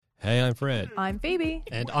Hey, I'm Fred. I'm Phoebe.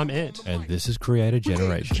 And I'm Ant. And this is Creator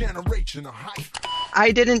Generation.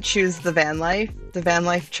 I didn't choose the van life. The van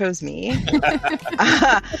life chose me.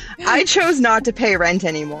 I chose not to pay rent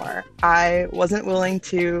anymore. I wasn't willing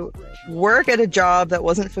to work at a job that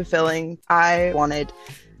wasn't fulfilling. I wanted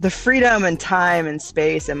the freedom and time and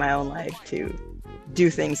space in my own life to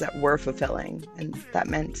do things that were fulfilling. And that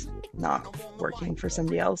meant not working for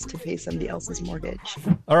somebody else to pay somebody else's mortgage.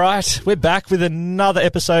 All right, we're back with another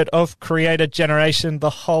episode of Creator Generation. The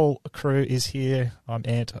whole crew is here. I'm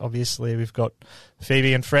Ant, obviously. We've got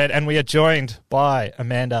Phoebe and Fred, and we are joined by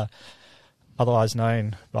Amanda, otherwise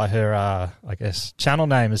known by her, channel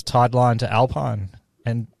name as Tideline to Alpine.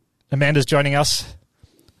 And Amanda's joining us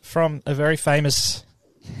from a very famous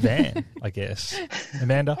van, I guess.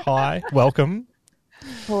 Amanda, hi, welcome.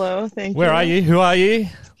 Hello, thank you. Where are you? Who are you?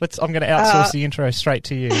 I'm going to outsource the intro straight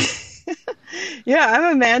to you. Yeah,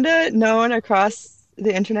 I'm Amanda, known across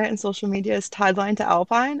the internet and social media as Tideline to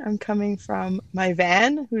Alpine. I'm coming from my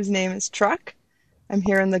van, whose name is Truck. I'm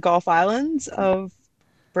here in the Gulf Islands of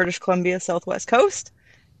British Columbia, southwest coast.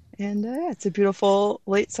 And it's a beautiful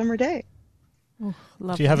late summer day. Oh,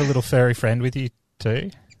 Do you have a little furry friend with you too?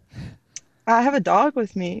 I have a dog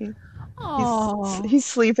with me. Oh, He's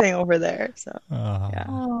sleeping over there. So yeah.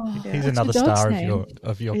 Yeah. He's What's another your dog's star name?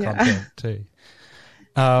 of your Yeah. content too.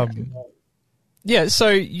 Yeah, so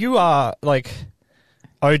you are like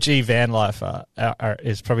OG van lifer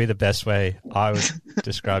is probably the best way I would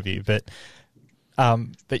describe you. But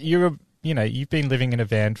you've been living in a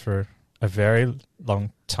van for a very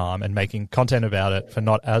long time and making content about it for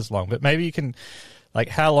not as long. But maybe you can, like,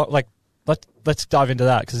 how long? Like, let's dive into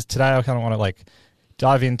that, because today I kind of want to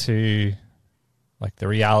dive into the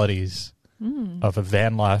realities of a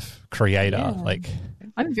van life creator. Yeah.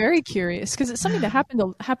 I'm very curious because it's something that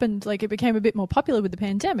happened. Like, it became a bit more popular with the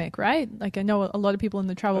pandemic, right? Like, I know a lot of people in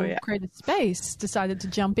the travel creative space decided to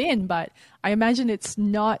jump in, but I imagine it's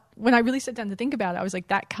not. When I really sat down to think about it, I was like,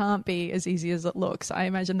 that can't be as easy as it looks. I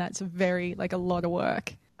imagine that's a lot of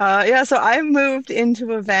work. So I moved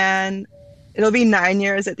into a van. It'll be 9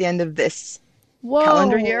 years at the end of this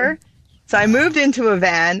calendar year. So I moved into a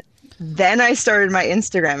van, then I started my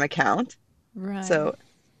Instagram account. Right. So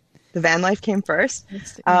the van life came first.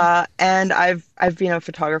 And I've been a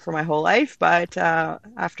photographer my whole life, but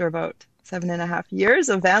after about 7.5 years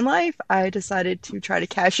of van life, I decided to try to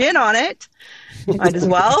cash in on it. Might as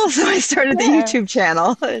well. So I started the YouTube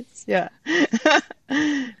channel.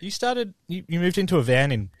 You moved into a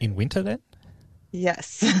van in winter then?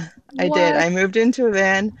 Yes, I did. I moved into a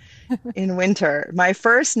van in winter. My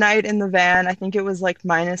first night in the van, I think it was like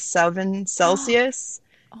 -7 Celsius,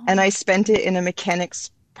 and I spent it in a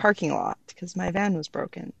mechanic's parking lot because my van was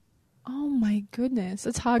broken. Oh my goodness,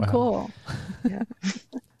 it's hardcore. Wow. Yeah.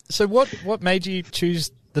 So what made you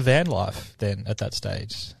choose the van life then at that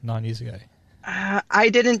stage 9 years ago? I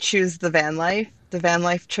didn't choose the van life. The van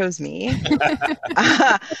life chose me.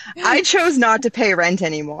 I chose not to pay rent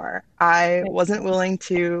anymore. I wasn't willing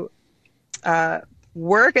to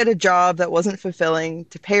work at a job that wasn't fulfilling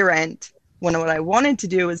to pay rent when what I wanted to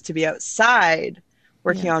do was to be outside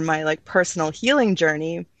working on my personal healing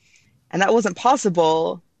journey. And that wasn't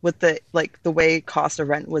possible with the way cost of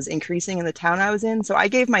rent was increasing in the town I was in. So I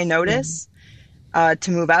gave my notice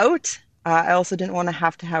to move out. I also didn't want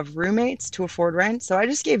to have roommates to afford rent. So I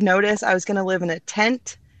just gave notice. I was going to live in a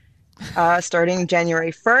tent starting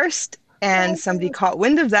January 1st. And somebody caught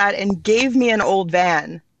wind of that and gave me an old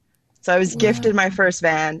van. So I was gifted my first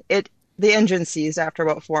van. The engine seized after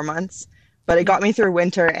about 4 months, but it got me through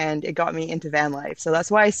winter and it got me into van life. So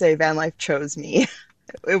that's why I say van life chose me.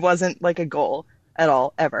 It wasn't like a goal at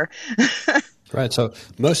all, ever. Right. So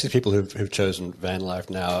most of the people who've chosen van life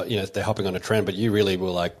now, they're hopping on a trend, but you really were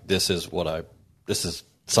like, this is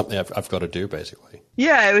something I've got to do, basically.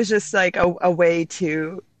 Yeah, it was just like a way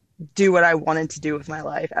to do what I wanted to do with my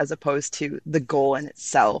life as opposed to the goal in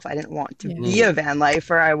itself. I didn't want to be a van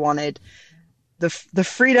lifer. I wanted the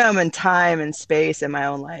freedom and time and space in my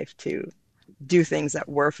own life to do things that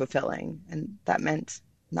were fulfilling. And that meant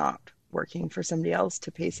not working for somebody else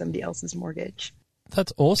to pay somebody else's mortgage.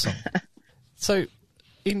 That's awesome. So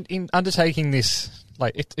in undertaking this,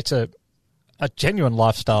 it's a genuine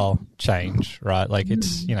lifestyle change, right?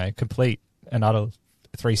 It's, complete and utter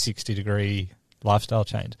 360-degree lifestyle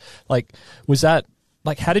change. Was that,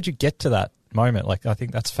 how did you get to that moment? I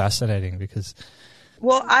think that's fascinating because...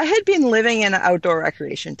 Well, I had been living in an outdoor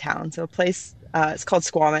recreation town. So a place, it's called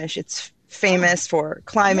Squamish. It's famous for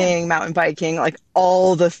climbing, mountain biking,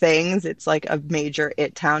 all the things. It's a major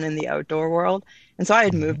town in the outdoor world. And so I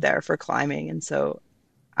had moved there for climbing. And so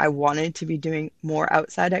I wanted to be doing more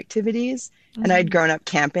outside activities. And I'd grown up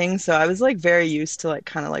camping, so I was like very used to like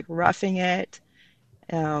kind of like roughing it.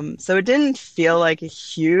 So it didn't feel like a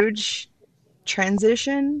huge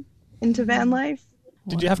transition into van life.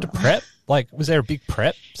 Did you have to prep? Like, was there a big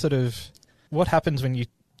prep sort of? What happens when you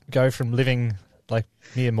go from living like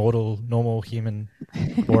mere mortal, normal human,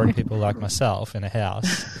 boring people like myself in a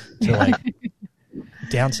house to like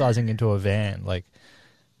downsizing into a van? Like,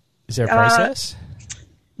 is there a process?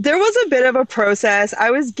 There was a bit of a process. I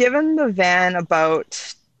was given the van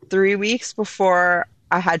about 3 weeks before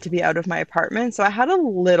I had to be out of my apartment. So I had a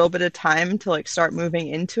little bit of time to like start moving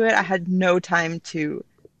into it. I had no time to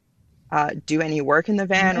do any work in the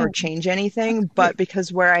van or change anything. But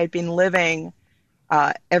because where I'd been living,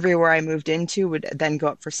 everywhere I moved into would then go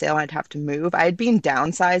up for sale. I'd have to move. I'd been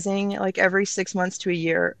downsizing like every 6 months to a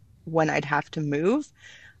year when I'd have to move.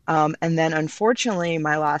 And then unfortunately,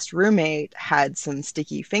 my last roommate had some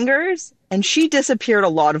sticky fingers and she disappeared a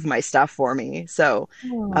lot of my stuff for me. So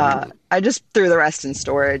I just threw the rest in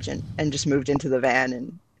storage and just moved into the van.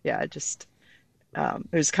 And yeah, it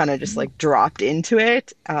was kind of just like dropped into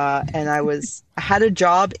it. And I had a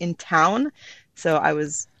job in town. So I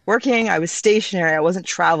was working, I was stationary, I wasn't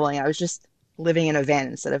traveling. I was just living in a van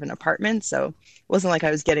instead of an apartment. So it wasn't like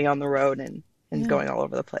I was getting on the road and going all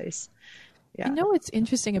over the place. Yeah. You know what's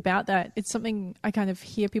interesting about that? It's something I kind of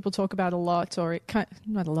hear people talk about a lot, or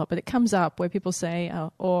not a lot, but it comes up where people say,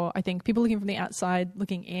 or I think people looking from the outside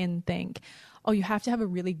looking in think, oh, you have to have a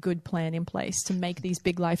really good plan in place to make these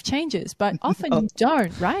big life changes. But often you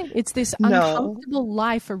don't, right? It's this uncomfortable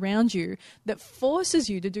life around you that forces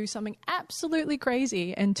you to do something absolutely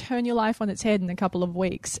crazy and turn your life on its head in a couple of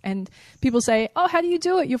weeks. And people say, oh, how do you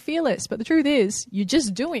do it? You're fearless. But the truth is, you're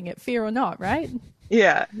just doing it, fear or not, right?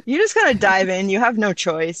 Yeah, you just kind of dive in. You have no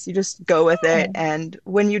choice. You just go with it. And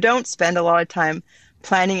when you don't spend a lot of time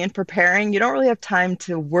planning and preparing, you don't really have time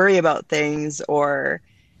to worry about things or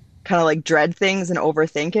kind of like dread things and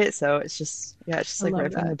overthink it. So it's just like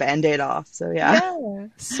ripping the Band-Aid off. So yeah,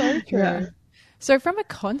 so true. Yeah. So from a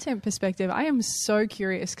content perspective, I am so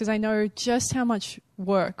curious because I know just how much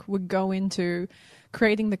work would go into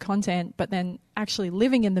creating the content, but then actually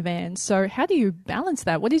living in the van. So how do you balance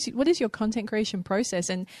that? What is your content creation process,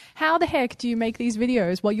 and how the heck do you make these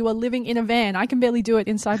videos while you are living in a van? I can barely do it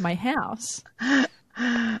inside my house.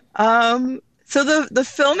 So the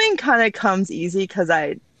filming kind of comes easy because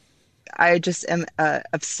I just am a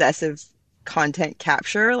obsessive content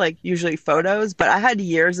capture, like usually photos, but I had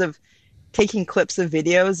years of taking clips of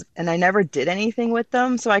videos and I never did anything with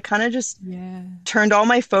them. So I kind of just turned all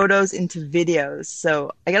my photos into videos.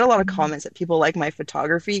 So I get a lot of comments that people like my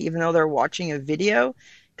photography, even though they're watching a video,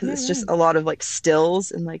 because it's just a lot of like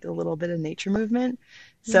stills and like a little bit of nature movement.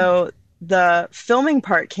 So the filming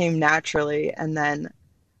part came naturally. And then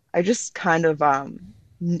I just kind of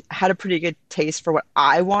had a pretty good taste for what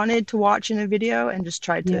I wanted to watch in a video and just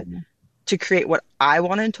tried to create what I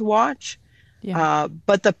wanted to watch. Yeah.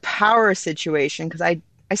 But the power situation, because I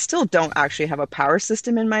still don't actually have a power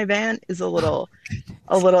system in my van, is a little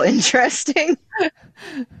interesting.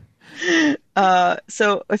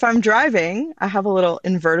 So if I'm driving, I have a little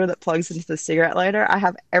inverter that plugs into the cigarette lighter. I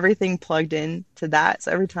have everything plugged in to that.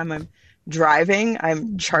 So every time I'm driving,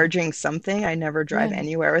 I'm charging something. I never drive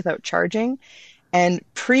anywhere without charging. And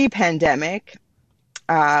pre-pandemic,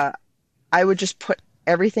 I would just put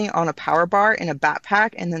everything on a power bar in a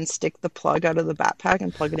backpack and then stick the plug out of the backpack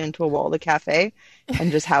and plug it into a wall of the cafe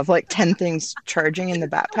and just have like 10 things charging in the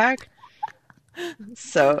backpack.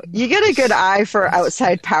 So you get a good eye for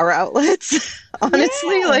outside power outlets,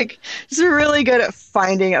 honestly. Like, just really good at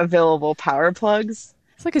finding available power plugs.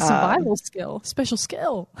 It's like a survival skill, special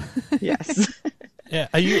skill. Yes. Yeah.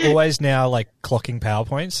 Are you always now like clocking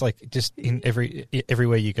PowerPoints? Like just in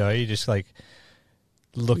everywhere you go, you just like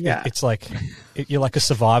look, it's like you're like a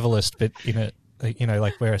survivalist, but in a, you know,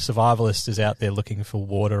 like where a survivalist is out there looking for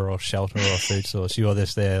water or shelter or a food source, you're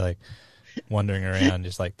just there like wandering around,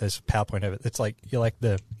 just like there's PowerPoint over it. It's like you're like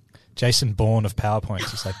the Jason Bourne of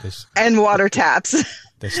PowerPoints. It's like this. And water taps.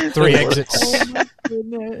 There's 3 exits. Oh my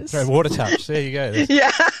goodness. Sorry, water taps. There you go.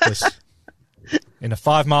 There's, in a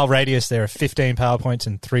 5-mile radius, there are 15 PowerPoints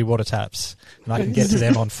and 3 water taps, and I can get to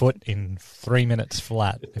them on foot in 3 minutes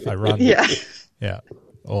flat if I run. Yeah.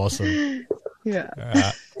 Awesome. Yeah.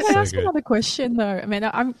 Can I ask another question though? I mean,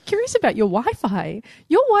 I'm curious about your Wi-Fi.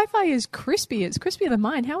 Your Wi-Fi is crispy. It's crispier than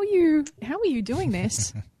mine. How are you doing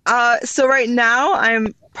this? So right now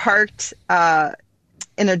I'm parked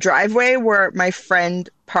in a driveway where my friend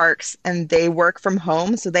parks and they work from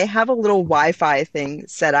home. So they have a little Wi-Fi thing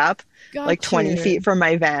set up like 20 feet from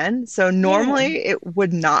my van. So normally it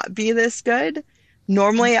would not be this good.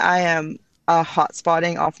 normally I am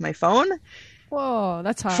hotspotting off my phone. Whoa,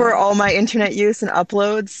 that's hard. For all my internet use and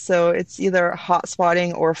uploads. So it's either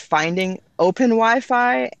hotspotting or finding open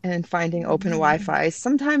Wi-Fi, and finding open Wi-Fi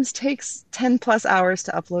sometimes takes 10 plus hours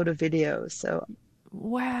to upload a video. So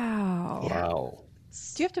wow. Wow.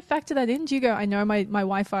 Do you have to factor that in? Do you go, I know my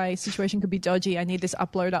Wi-Fi situation could be dodgy. I need this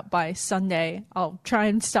upload up by Sunday. I'll try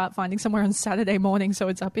and start finding somewhere on Saturday morning so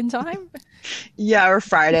it's up in time? Yeah, or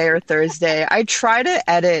Friday or Thursday. I try to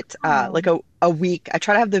edit like a week. I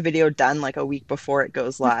try to have the video done like a week before it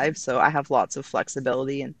goes live. So I have lots of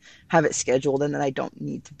flexibility and have it scheduled, and then I don't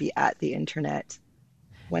need to be at the internet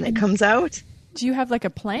when it comes out. Do you have like a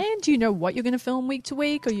plan? Do you know what you're going to film week to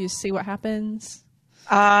week, or you see what happens?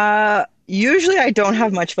 Usually I don't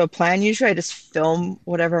have much of a plan. Usually I just film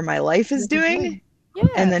whatever my life is doing,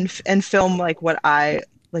 and then film like what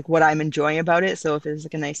I'm enjoying about it. So if it's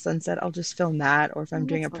like a nice sunset, I'll just film that. Or if I'm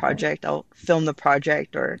doing a project, I'll film the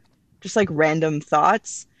project, or just like random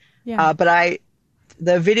thoughts. Yeah. But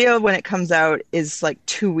the video when it comes out is like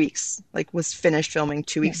 2 weeks, like was finished filming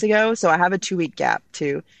 2 weeks ago. So I have a 2-week gap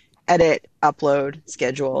to edit, upload,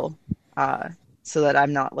 schedule, so that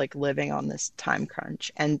I'm not like living on this time crunch,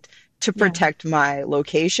 and to protect my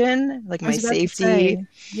location, like my safety.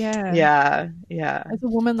 Yeah. As a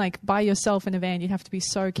woman, like by yourself in a van, you'd have to be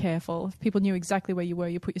so careful. If people knew exactly where you were,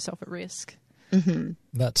 you put yourself at risk. Mm-hmm.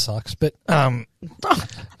 That sucks, but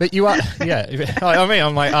you are, yeah. I mean,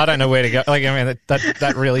 I'm like, I don't know where to go. Like, I mean,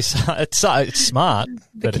 that really it's smart,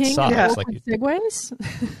 but it sucks. Yeah. Like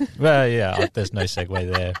segues. Well, yeah, there's no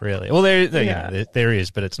segue there really. Well, there is,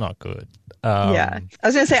 but it's not good. I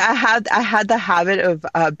was gonna say I had the habit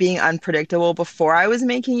of being unpredictable before I was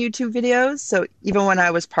making YouTube videos. So even when I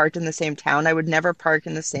was parked in the same town, I would never park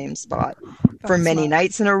in the same spot for many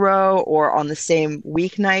nights in a row, or on the same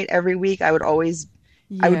weeknight every week. I would always,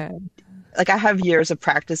 I have years of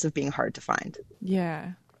practice of being hard to find.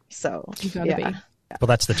 Yeah. So you gotta be. Well,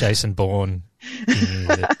 that's the Jason Bourne.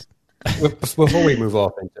 Before we move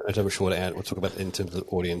off into a shorter end, we'll talk about in terms of the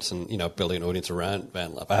audience and building an audience around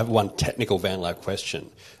van life. I have one technical van life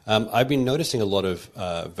question. I've been noticing a lot of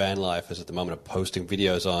van lifers at the moment are posting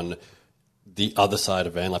videos on the other side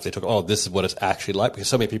of van life. They talk, oh, this is what it's actually like, because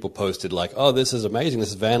so many people posted like, oh, this is amazing, this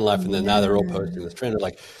is van life, and then now they're all posting this trend of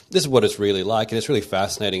like, this is what it's really like, and it's really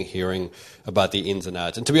fascinating hearing about the ins and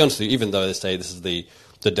outs. And to be honest with you, even though they say this is the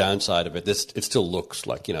downside of it, it still looks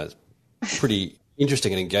like it's pretty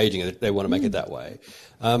interesting and engaging, and they want to make it that way.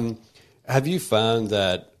 Have you found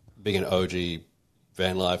that being an OG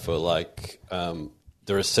van lifer, like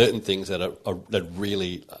there are certain things that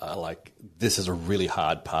really are like, this is a really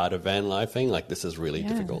hard part of van lifing, like this is really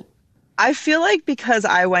difficult? I feel like because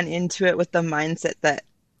I went into it with the mindset that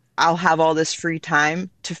I'll have all this free time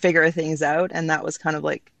to figure things out, and that was kind of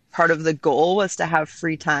like part of the goal, was to have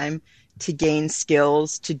free time to gain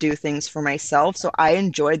skills, to do things for myself. So I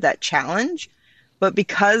enjoyed that challenge. But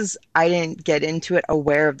because I didn't get into it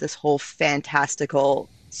aware of this whole fantastical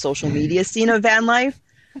social media scene of van life,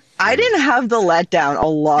 I didn't have the letdown a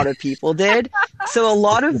lot of people did. So a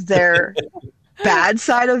lot of their bad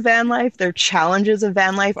side of van life, their challenges of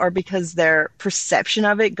van life, are because their perception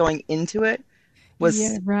of it going into it was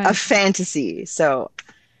a fantasy. So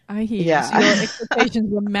I hear you. So your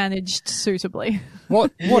expectations were managed suitably.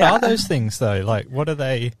 What are those things though? Like, what are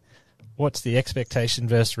they? What's the expectation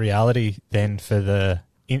versus reality then for the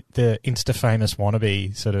Insta-famous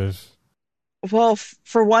wannabe sort of? Well,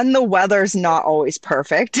 for one, the weather's not always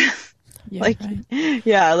perfect. Like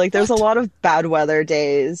there's a lot of bad weather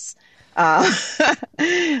days.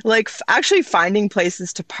 Like actually finding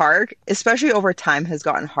places to park, especially over time, has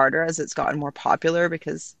gotten harder as it's gotten more popular,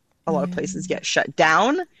 because a lot of places get shut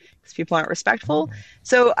down because people aren't respectful.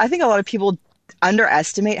 So I think a lot of people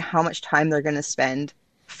underestimate how much time they're going to spend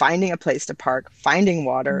finding a place to park, finding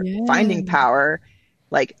water, finding power,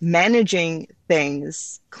 like managing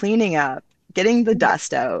things, cleaning up, getting the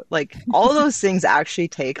dust out. Like all of those things actually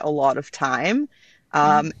take a lot of time.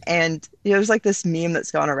 And there's like this meme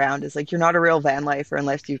that's gone around, is like, you're not a real van lifer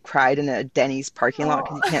unless you've cried in a Denny's parking lot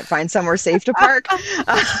because you can't find somewhere safe to park.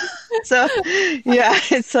 So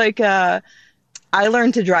it's like, I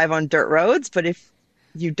learned to drive on dirt roads, but if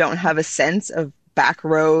you don't have a sense of back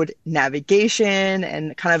road navigation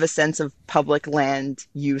and kind of a sense of public land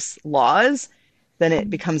use laws, then it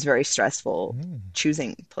becomes very stressful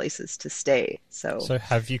choosing places to stay. So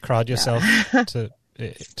have you cried yourself to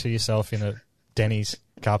yourself in a Denny's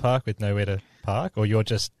car park with nowhere to park, or you're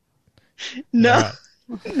just no,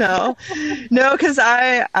 because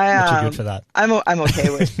I you're good for that. I'm okay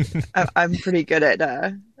with I'm pretty good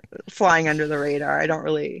at flying under the radar. I don't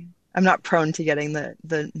really I'm not prone to getting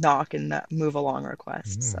the knock and that move along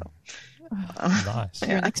requests. So nice.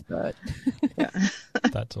 You're an expert. Yeah.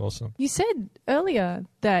 That's awesome. You said earlier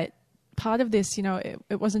that part of this,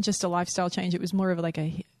 it wasn't just a lifestyle change. It was more of like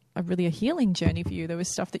a really a healing journey for you. There was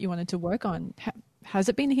stuff that you wanted to work on. Has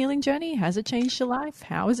it been a healing journey? Has it changed your life?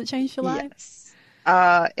 How has it changed your life?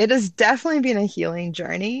 Yes. It has definitely been a healing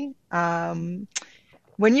journey.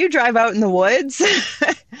 When you drive out in the woods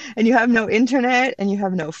and you have no internet and you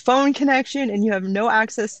have no phone connection and you have no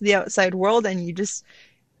access to the outside world and you just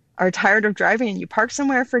are tired of driving and you park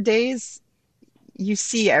somewhere for days, you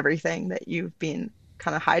see everything that you've been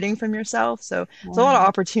kind of hiding from yourself. So there's a lot of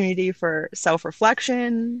opportunity for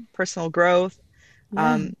self-reflection, personal growth.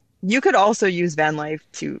 You could also use van life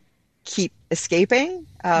to keep escaping,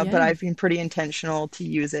 but I've been pretty intentional to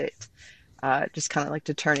use it just kind of like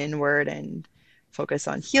to turn inward and focus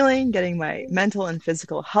on healing, getting my mental and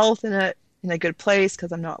physical health in a good place,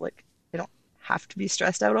 because I'm not like, I don't have to be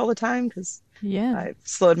stressed out all the time because I've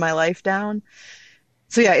slowed my life down.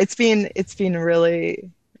 So yeah, it's been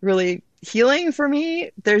really, really healing for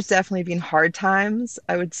me. There's definitely been hard times.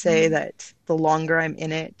 I would say that the longer I'm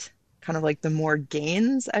in it, kind of like the more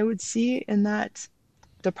gains I would see in that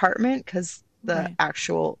department, because the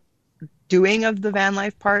actual doing of the van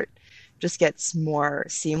life part just gets more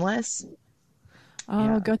seamless.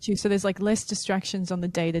 Oh, got you. So there's like less distractions on the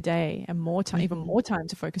day to day and more time, even more time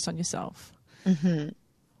to focus on yourself.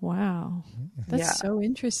 Wow. That's so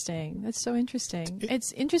interesting. That's so interesting.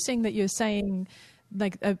 It's interesting that you're saying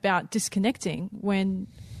like about disconnecting when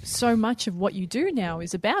so much of what you do now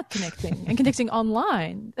is about connecting and connecting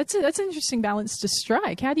online. That's an interesting balance to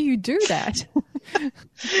strike. How do you do that?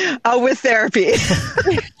 With therapy.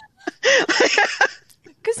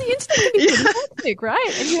 Because the internet can be pretty toxic,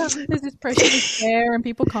 right? And there's this pressure to share and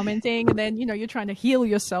people commenting, and then you're trying to heal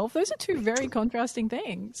yourself. Those are two very contrasting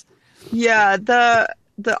things. Yeah,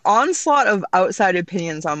 the onslaught of outside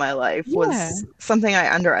opinions on my life was something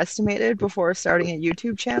I underestimated before starting a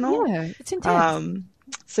YouTube channel. Yeah, it's intense.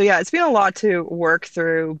 So yeah, it's been a lot to work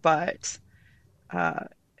through, but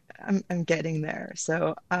I'm getting there.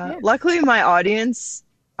 So luckily my audience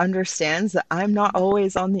understands that I'm not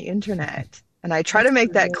always on the internet. And I try to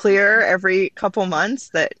make that clear every couple months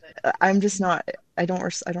that I'm just not, I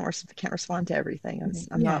can't respond to everything.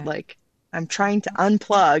 I'm not like, I'm trying to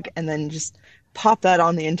unplug and then just pop that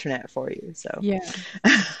on the internet for you. So yeah.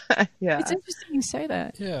 Yeah. It's interesting you say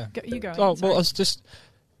that. Yeah. You go. Oh, well, it's just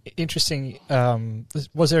interesting.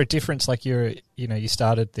 Was there a difference? Like you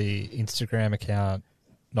started the Instagram account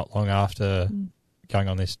not long after going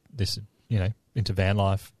on this, into van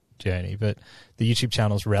life journey, but the YouTube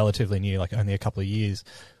channel is relatively new, like only a couple of years.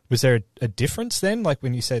 Was there a difference then? Like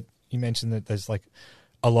when you mentioned that there's like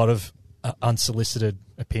a lot of unsolicited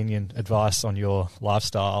opinion, advice on your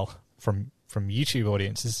lifestyle from YouTube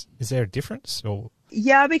audiences. Is there a difference? Or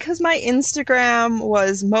yeah, because my Instagram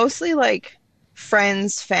was mostly like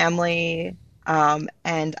friends, family,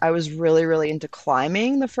 and I was really, really into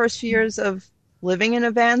climbing the first few years of living in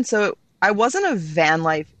a van. So I wasn't a van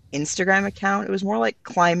life Instagram account. It was more like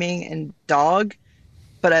climbing and dog,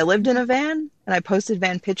 but I lived in a van and I posted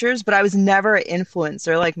van pictures, but I was never an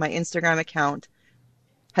influencer. Like my Instagram account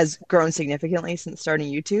has grown significantly since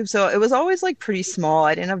starting YouTube. So it was always like pretty small.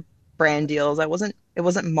 I didn't have brand deals. It wasn't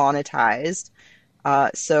monetized.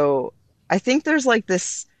 So I think there's like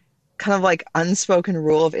this kind of like unspoken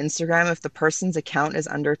rule of Instagram. If the person's account is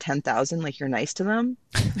under 10,000, like you're nice to them.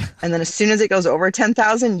 And then as soon as it goes over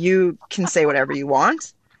 10,000, you can say whatever you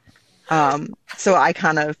want. So I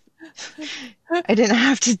didn't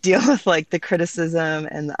have to deal with like the criticism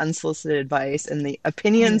and the unsolicited advice and the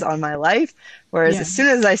opinions on my life. Whereas as soon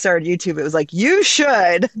as I started YouTube, it was like, you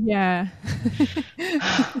should. Yeah.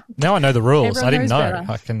 Now I know the rules. Everyone I didn't know. better.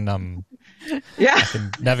 I can, I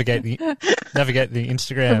can navigate the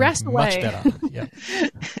Instagram much better. Yeah.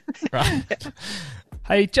 Right.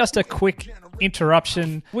 Hey, just a quick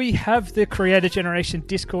interruption. We have the Creator Generation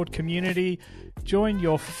Discord community. Join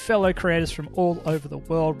your fellow creators from all over the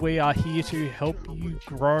world. We are here to help you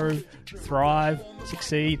grow, thrive,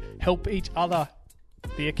 succeed, help each other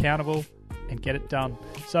be accountable and get it done.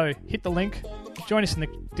 So hit the link, join us in the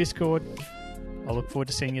Discord. I look forward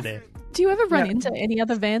to seeing you there. Do you ever run into any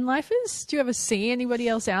other van lifers? Do you ever see anybody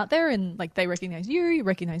else out there and like they recognize you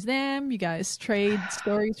recognize them, you guys trade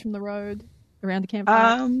stories from the road around the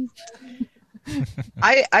campfire?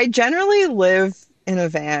 I generally live in a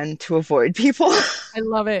van to avoid people. I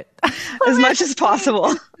love it. As much as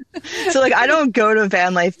possible. So like I don't go to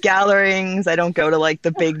van life gatherings. I don't go to like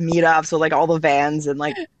the big meetups with like all the vans and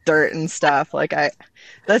like dirt and stuff. Like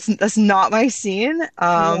that's not my scene.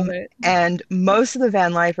 And most of the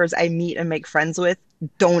van lifers I meet and make friends with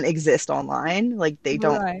don't exist online. Like they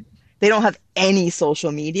don't have any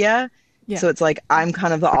social media. Yeah. So it's like I'm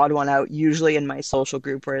kind of the odd one out usually in my social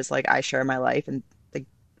group where it's like I share my life and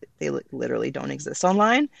they literally don't exist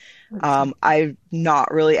online. I've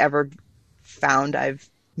not really ever found I've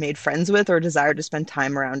made friends with or desired to spend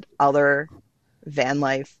time around other van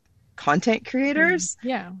life content creators.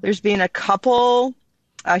 Yeah. There's been a couple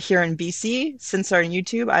here in BC since starting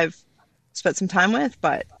YouTube I've spent some time with,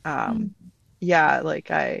 but yeah,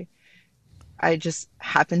 like I just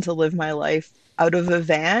happen to live my life out of a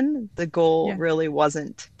van. The goal really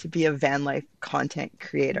wasn't to be a van life content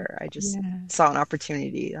creator. I just saw an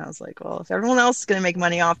opportunity and I was like, well, if everyone else is going to make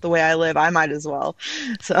money off the way I live, I might as well.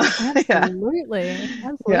 So absolutely.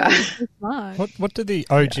 Yeah. What do the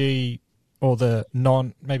OG or the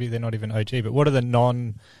maybe they're not even OG, but what do the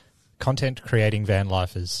non-content creating van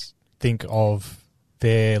lifers think of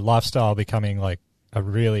their lifestyle becoming like a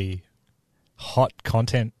really hot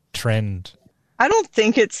content trend? I don't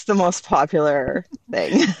think it's the most popular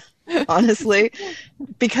thing, honestly,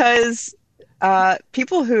 because a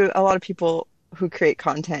lot of people who create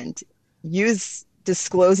content use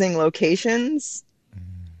disclosing locations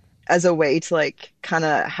as a way to like kind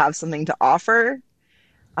of have something to offer.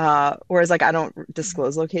 Whereas like I don't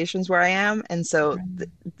disclose locations where I am. And so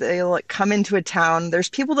they like come into a town. There's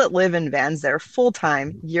people that live in vans there full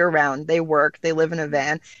time, year round. They work, they live in a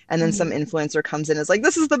van. And then some influencer comes in and is like,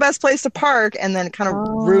 this is the best place to park. And then kind of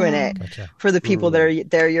ruin it for the people that are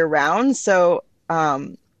there year round. So the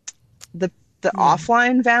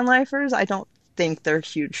offline van lifers, I don't think they're a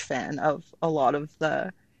huge fan of a lot of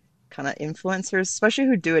the kind of influencers, especially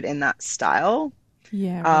who do it in that style.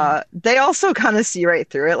 Yeah. They also kind of see right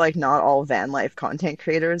through it. Like not all van life content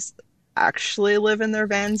creators actually live in their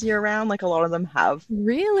vans year round. Like a lot of them have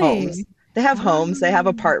homes. They have homes. They have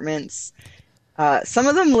apartments. Some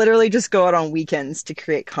of them literally just go out on weekends to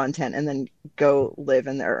create content and then go live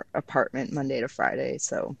in their apartment Monday to Friday.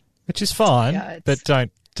 So, which is fine, but don't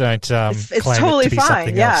it's claim totally it to be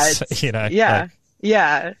fine. Something else, you know.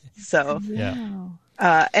 Yeah. So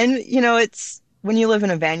and you know, it's when you live in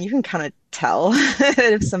a van, you can kind of tell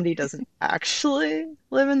if somebody doesn't actually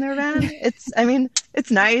live in their van. It's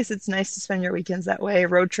nice. It's nice to spend your weekends that way.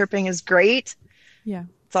 Road tripping is great. Yeah.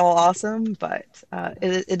 It's all awesome, but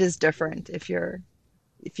it is different if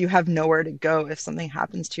you have nowhere to go if something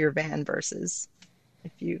happens to your van versus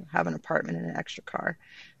if you have an apartment and an extra car.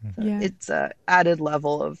 It's a added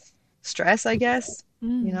level of stress, I guess.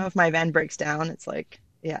 You know, if my van breaks down, it's like,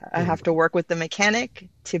 I have to work with the mechanic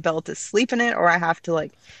to be able to sleep in it, or I have to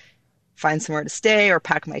like find somewhere to stay or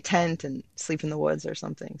pack my tent and sleep in the woods or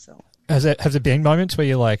something. So have there been moments where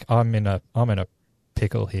you're like, I'm in a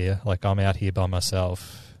pickle here, like I'm out here by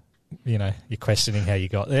myself, you know, you're questioning how you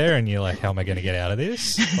got there and you're like, how am I going to get out of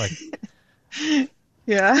this? Like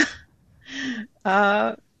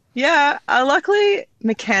luckily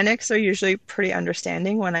mechanics are usually pretty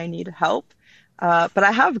understanding when I need help, but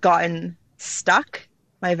I have gotten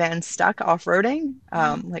my van stuck off-roading,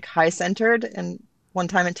 like high centered, and one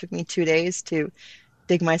time it took me 2 days to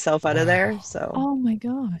dig myself out of there. So oh my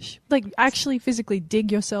gosh, like actually physically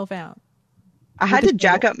dig yourself out. I had to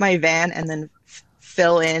jack up my van and then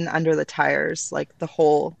fill in under the tires, like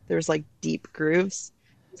there's like deep grooves.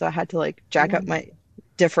 So I had to like jack up my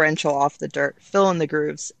differential off the dirt, fill in the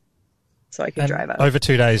grooves so I could drive out. Over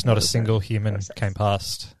 2 days, not a single human came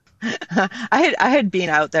past. I had been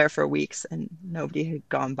out there for weeks and nobody had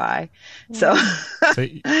gone by. So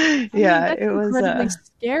it was incredibly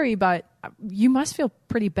scary, but you must feel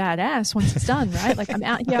pretty badass once it's done, right? Like I'm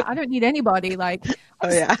out here, I don't need anybody. Like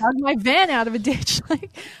drag my van out of a ditch.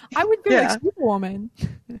 Like I would feel like Superwoman.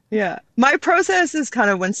 Yeah, my process is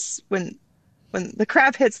kind of when the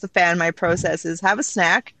crap hits the fan. My process is have a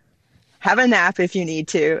snack, have a nap if you need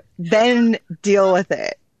to, then deal with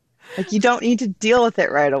it. Like, you don't need to deal with it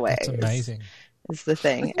right away. That's amazing. Is the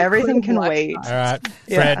thing. Everything can wait. All right,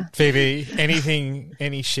 Fred, Phoebe,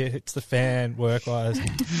 any shit hits the fan work-wise,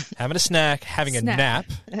 having a snack, having a nap,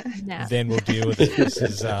 then we'll deal with it. This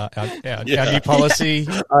is our new policy.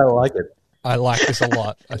 I like it. I like this a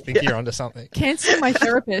lot. I think you're onto something. Cancel my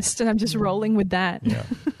therapist, and I'm just rolling with that. Yeah,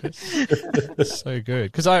 it's so good.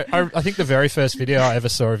 Because I think the very first video I ever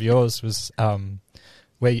saw of yours was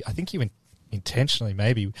where I think you intentionally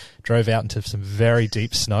maybe drove out into some very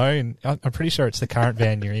deep snow, and I'm pretty sure it's the current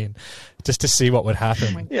van you're in, just to see what would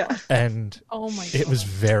happen. Yeah. And oh my God. It was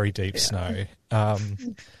very deep snow.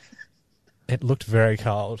 it looked very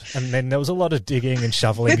cold. And then there was a lot of digging and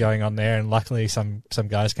shoveling going on there. And luckily some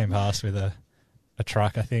guys came past with a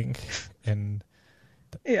truck, I think. And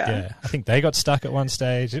yeah, I think they got stuck at one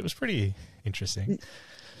stage. It was pretty interesting.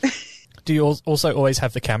 Do you also always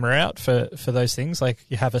have the camera out for those things? Like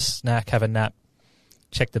you have a snack, have a nap,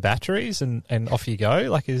 check the batteries and off you go?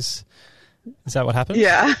 Like is that what happens?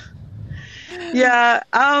 Yeah. Yeah.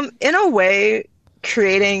 In a way,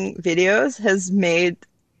 creating videos has made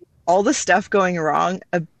all the stuff going wrong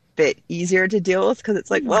a bit easier to deal with because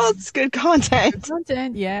it's like, well, it's good content. Good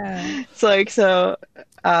content, yeah. It's like, so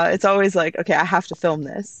it's always like, okay, I have to film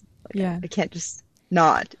this. Like, yeah. I can't just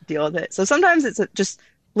not deal with it. So sometimes it's just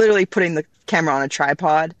literally putting the camera on a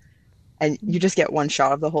tripod and you just get one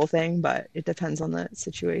shot of the whole thing, but it depends on the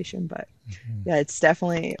situation. But yeah, it's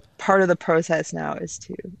definitely part of the process now is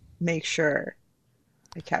to make sure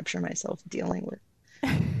I capture myself dealing with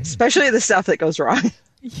especially the stuff that goes wrong.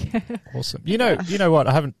 Yeah. Awesome. You know what?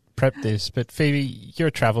 I haven't prepped this, but Phoebe, you're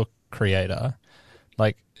a travel creator.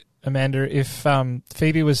 Like Amanda, if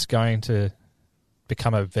Phoebe was going to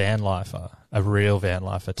become a van lifer, a real van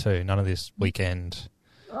lifer too, none of this weekend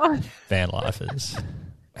van lifers,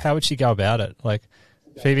 how would she go about it? Like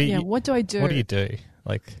Phoebe, yeah, what do I do? What do you do?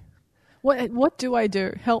 Like what do I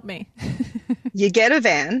do? Help me. You get a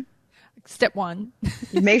van. Step 1.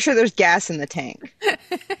 You make sure there's gas in the tank.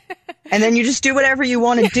 And then you just do whatever you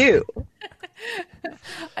want to do.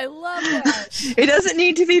 I love that. It doesn't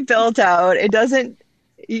need to be built out. It doesn't.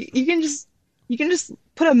 You can just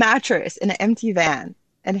put a mattress in an empty van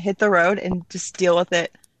and hit the road and just deal with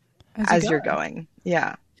it as you're going.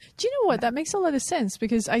 Yeah. Do you know what? That makes a lot of sense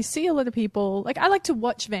because I see a lot of people, like I like to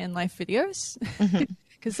watch van life videos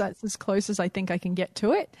because that's as close as I think I can get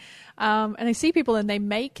to it. And I see people and they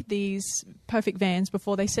make these perfect vans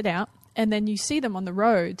before they set out. And then you see them on the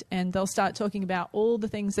road and they'll start talking about all the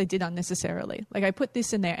things they did unnecessarily. Like I put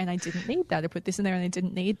this in there and I didn't need that. I put this in there and I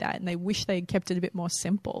didn't need that. And they wish they kept it a bit more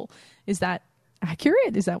simple. Is that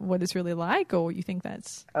accurate? Is that what it's really like? Or you think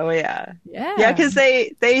that's... Oh, yeah. Yeah. Yeah, because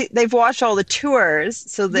they've watched all the tours.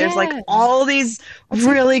 So there's like all these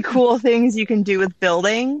really cool things you can do with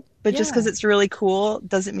building. But just because it's really cool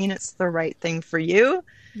doesn't mean it's the right thing for you.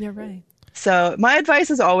 You're right. So my advice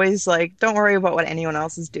is always like, don't worry about what anyone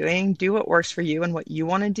else is doing. Do what works for you and what you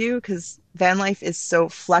want to do because van life is so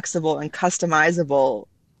flexible and customizable.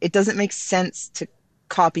 It doesn't make sense to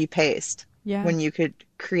copy paste when you could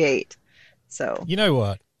create. So you know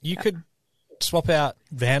what? You could swap out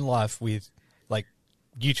van life with like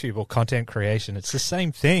YouTube or content creation. It's the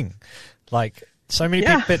same thing. Like so many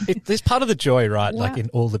people, but there's part of the joy, right? Like in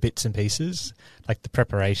all the bits and pieces, like the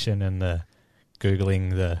preparation and the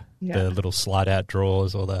Googling the little slide out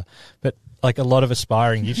drawers but like a lot of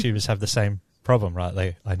aspiring YouTubers have the same problem,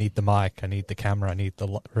 right? I need the mic, I need the camera, I need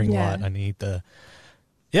the ring light, I need the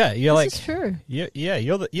you're this like is true. you're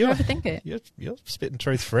overthink it. You're spitting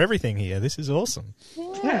truth for everything here. This is awesome.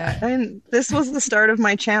 Yeah, and this was the start of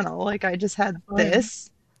my channel. Like I just had this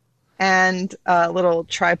and a little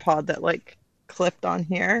tripod that like clipped on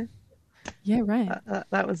here. Yeah, right.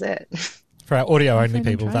 That was it. For our audio only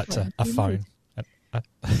people, that's a phone.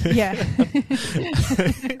 Yeah.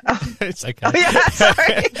 It's okay. Oh, yeah,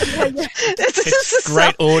 sorry. It's a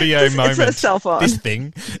great audio moment. It's a cell phone. This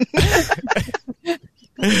thing.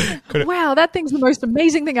 Wow, that thing's the most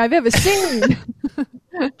amazing thing I've ever seen.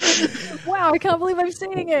 Wow, I can't believe I'm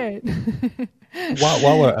seeing it.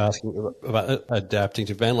 While we're asking about adapting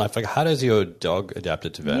to van life, like how does your dog adapt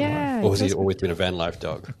it to van life? Or has he always been a van life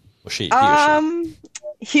dog? Or she?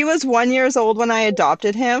 He was 1 year old when I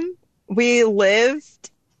adopted him. We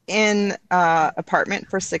lived in an apartment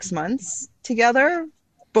for 6 months together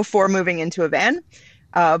before moving into a van.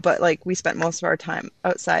 But like we spent most of our time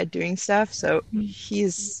outside doing stuff. So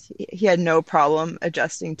he had no problem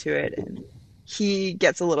adjusting to it. And he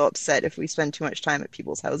gets a little upset if we spend too much time at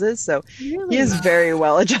people's houses. So he is very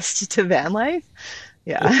well adjusted to van life.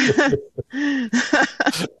 Yeah.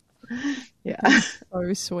 Yeah.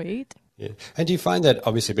 So sweet. Yeah. And do you find that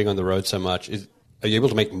obviously being on the road so much, are you able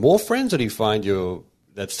to make more friends or do you find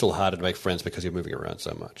that's still harder to make friends because you're moving around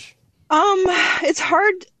so much? It's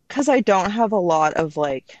hard because I don't have a lot of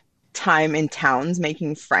like time in towns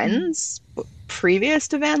making friends previous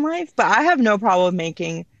to van life, but I have no problem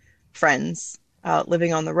making friends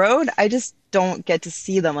living on the road. I just don't get to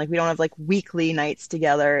see them. Like we don't have like weekly nights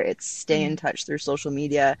together. It's stay in touch through social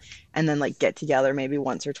media and then like get together maybe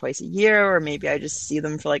once or twice a year, or maybe I just see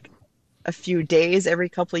them for like a few days every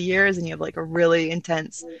couple of years and you have like a really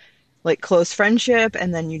intense like close friendship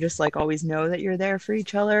and then you just like always know that you're there for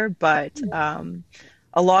each other. But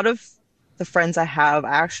a lot of the friends I have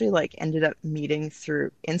actually like ended up meeting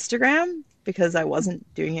through Instagram because I wasn't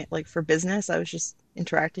doing it like for business. I was just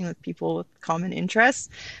interacting with people with common interests.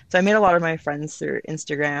 So I made a lot of my friends through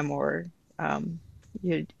Instagram, or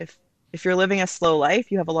if you're living a slow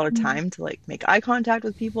life, you have a lot of time to like make eye contact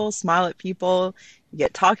with people, smile at people, you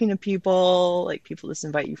get talking to people, like people just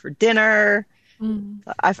invite you for dinner.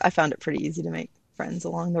 I found it pretty easy to make friends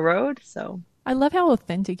along the road. So I love how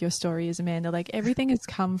authentic your story is, Amanda. Like everything has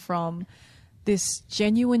come from this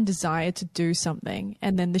genuine desire to do something,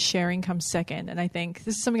 and then the sharing comes second. And I think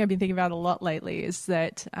this is something I've been thinking about a lot lately, is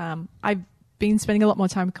that I've been spending a lot more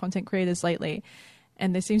time with content creators lately,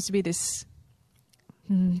 and there seems to be this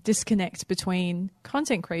disconnect between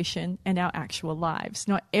content creation and our actual lives.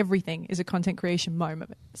 Not everything is a content creation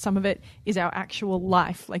moment. Some of it is our actual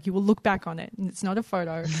life. Like you will look back on it and it's not a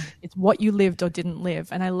photo, it's what you lived or didn't live.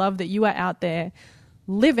 And I love that you are out there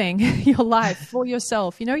living your life for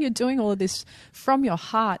yourself. You know, you're doing all of this from your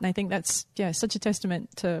heart. And I think that's such a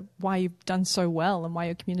testament to why you've done so well and why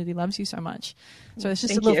your community loves you so much. So it's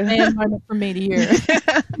just a little fan moment from me to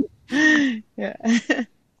you.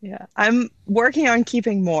 Yeah, I'm working on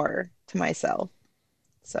keeping more to myself.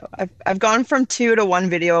 So I've gone from 2 to 1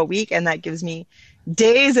 video a week, and that gives me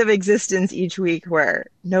days of existence each week where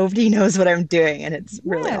nobody knows what I'm doing, and it's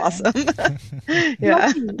really awesome.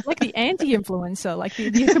 Yeah, like the anti-influencer, like the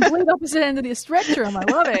complete opposite end of the spectrum. I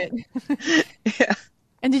love it. Yeah.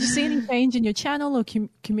 And did you see any change in your channel or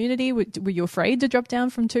community? Were you afraid to drop down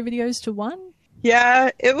from 2 videos to 1? Yeah,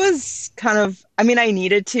 it was kind of, I mean, I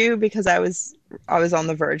needed to because I was on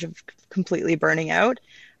the verge of completely burning out.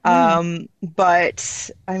 But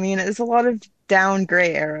I mean, it's a lot of down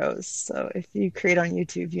gray arrows. So if you create on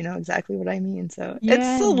YouTube, you know exactly what I mean. So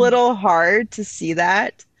it's a little hard to see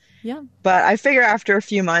that. Yeah. But I figure after a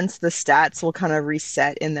few months, the stats will kind of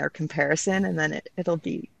reset in their comparison, and then it'll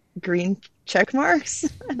be green check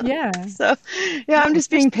marks. Yeah. So yeah, I'm just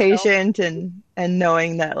being patient and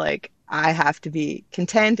knowing that like I have to be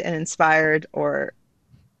content and inspired, or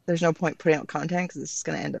there's no point putting out content because it's just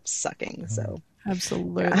going to end up sucking. So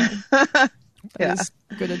absolutely. Yeah. That is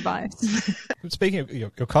good advice. Speaking of your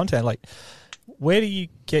content, like where do you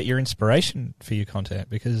get your inspiration for your content?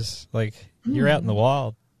 Because like you're out in the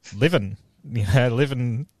wild living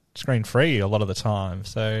screen free a lot of the time.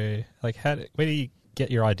 So like where do you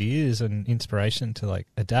get your ideas and inspiration to like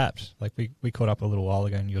adapt? Like we caught up a little while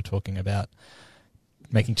ago and you were talking about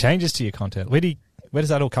making changes to your content. Where does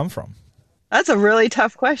that all come from? That's a really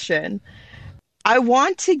tough question. I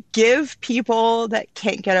want to give people that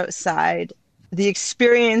can't get outside the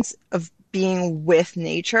experience of being with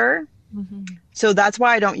nature. So that's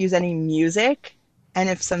why I don't use any music. And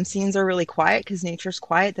if some scenes are really quiet because nature's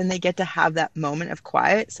quiet, then they get to have that moment of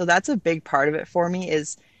quiet. So that's a big part of it for me,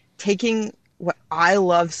 is taking what I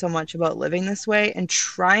love so much about living this way and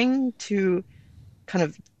trying to kind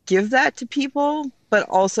of give that to people, but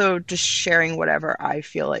also just sharing whatever I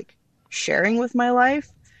feel like sharing with my life.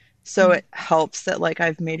 So it helps that like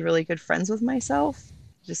I've made really good friends with myself,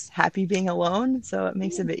 just happy being alone. So it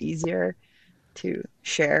makes it a bit easier to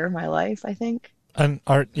share my life, I think. And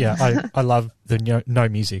I love the no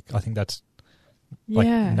music. I think that's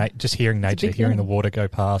like just hearing nature, hearing the water go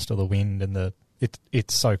past or the wind, and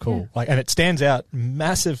it's so cool. Yeah. Like, and it stands out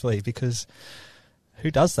massively because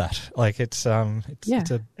who does that? Like it's a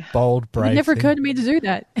bold, brave. It never thing. occurred to me to do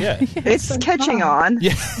that. Yeah, it's so catching on.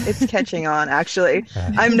 Yeah, it's catching on. Actually,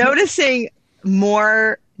 I'm noticing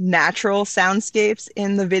more natural soundscapes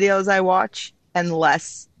in the videos I watch and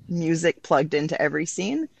less music plugged into every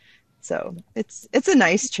scene. So it's a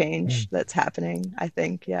nice change that's happening, I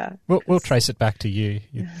think. Yeah, we'll trace it back to you.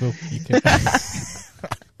 You can.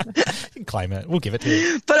 You can claim it. We'll give it to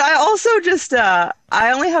you. But I also just, I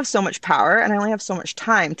only have so much power and I only have so much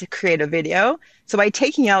time to create a video. So by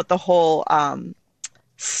taking out the whole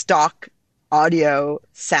stock audio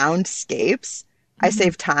soundscapes, I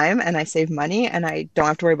save time and I save money and I don't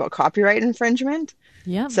have to worry about copyright infringement.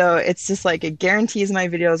 Yeah. So it's just like it guarantees my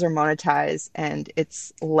videos are monetized and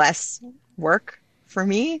it's less work for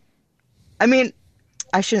me. I mean,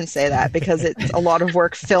 I shouldn't say that because it's a lot of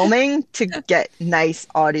work filming to get nice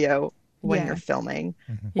audio when you're filming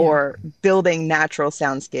or building natural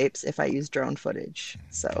soundscapes if I use drone footage.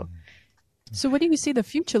 So what do you see the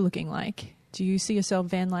future looking like? Do you see yourself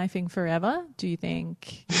van lifing forever? Do you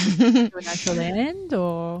think to a natural end,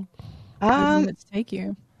 or where does it take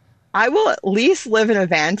you? I will at least live in a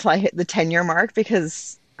van till I hit the 10-year mark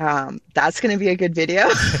because that's going to be a good video.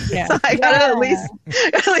 Yeah. So I gotta at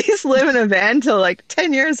least live in a van till like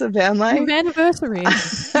 10 years of van life. Your anniversary.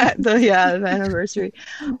 The anniversary.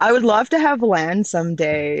 I would love to have land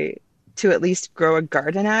someday to at least grow a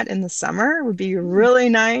garden at in the summer. It would be really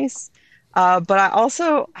nice. But I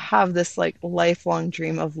also have this like lifelong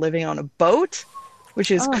dream of living on a boat, which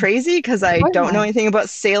is crazy because I don't know anything about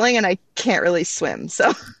sailing and I can't really swim.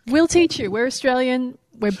 So we'll teach you. We're Australian.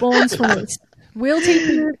 We're born swimmers. We'll teach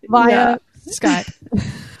you via Skype.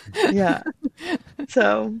 Yeah.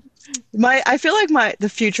 So I feel like the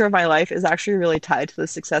future of my life is actually really tied to the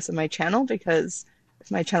success of my channel, because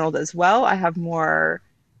if my channel does well, I have more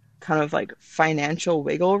kind of like financial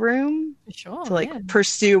wiggle room to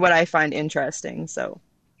pursue what I find interesting. So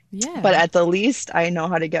but at the least I know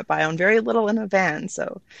how to get by on very little in a van,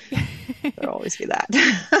 so there'll always be that.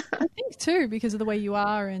 I think too, because of the way you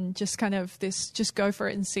are and just kind of this just go for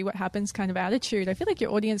it and see what happens kind of attitude, I feel like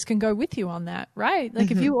your audience can go with you on that, right?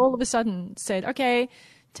 Like if you all of a sudden said, okay,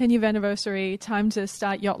 10-year anniversary, time to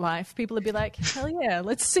start yacht life, people would be like, hell yeah,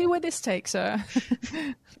 let's see where this takes her.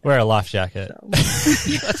 Wear a life jacket.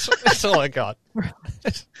 That's all I got.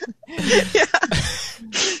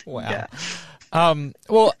 Wow. Yeah.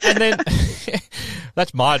 Well, and then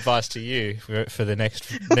that's my advice to you for the next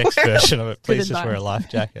version of it. Please just wear a life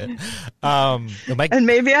jacket. And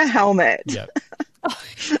maybe a helmet. Yeah.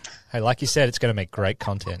 Hey, like you said, it's going to make great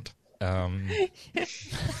content. And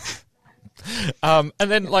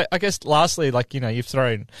then, like, I guess, lastly, like, you've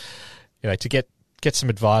thrown, to get some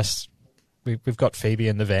advice. We've got Phoebe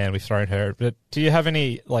in the van. We've thrown her. But do you have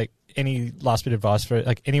any last bit of advice for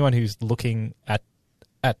like anyone who's looking at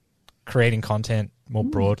creating content more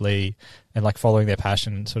broadly and like following their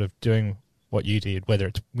passion, sort of doing what you did, whether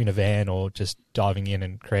it's in a van or just diving in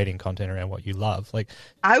and creating content around what you love? Like,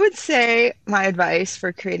 I would say my advice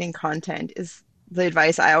for creating content is the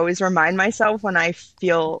advice I always remind myself when I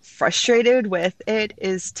feel frustrated with it,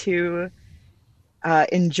 is to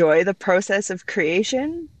enjoy the process of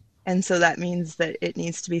creation. And so that means that it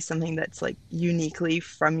needs to be something that's like uniquely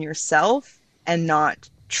from yourself and not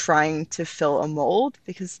trying to fill a mold,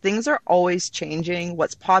 because things are always changing.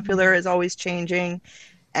 What's popular is always changing.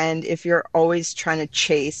 And if you're always trying to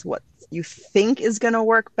chase what you think is going to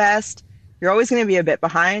work best, you're always going to be a bit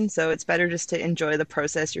behind. So it's better just to enjoy the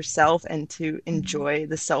process yourself and to enjoy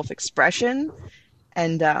the self-expression.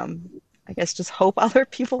 And I guess just hope other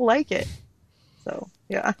people like it. So,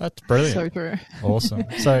 yeah. That's brilliant. So true. Awesome.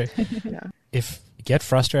 So if you get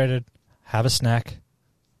frustrated, have a snack,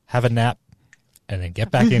 have a nap, and then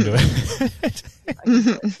get back into it.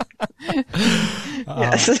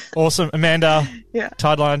 Yes. Awesome. Amanda,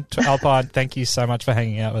 Tideline to Alpine, thank you so much for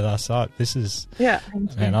hanging out with us. This is... Yeah.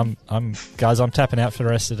 Man, I'm tapping out for the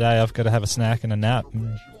rest of the day. I've got to have a snack and a nap.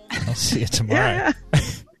 I'll see you tomorrow.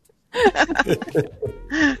 All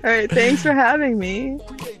right. Thanks for having me.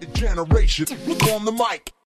 Generation on the mic.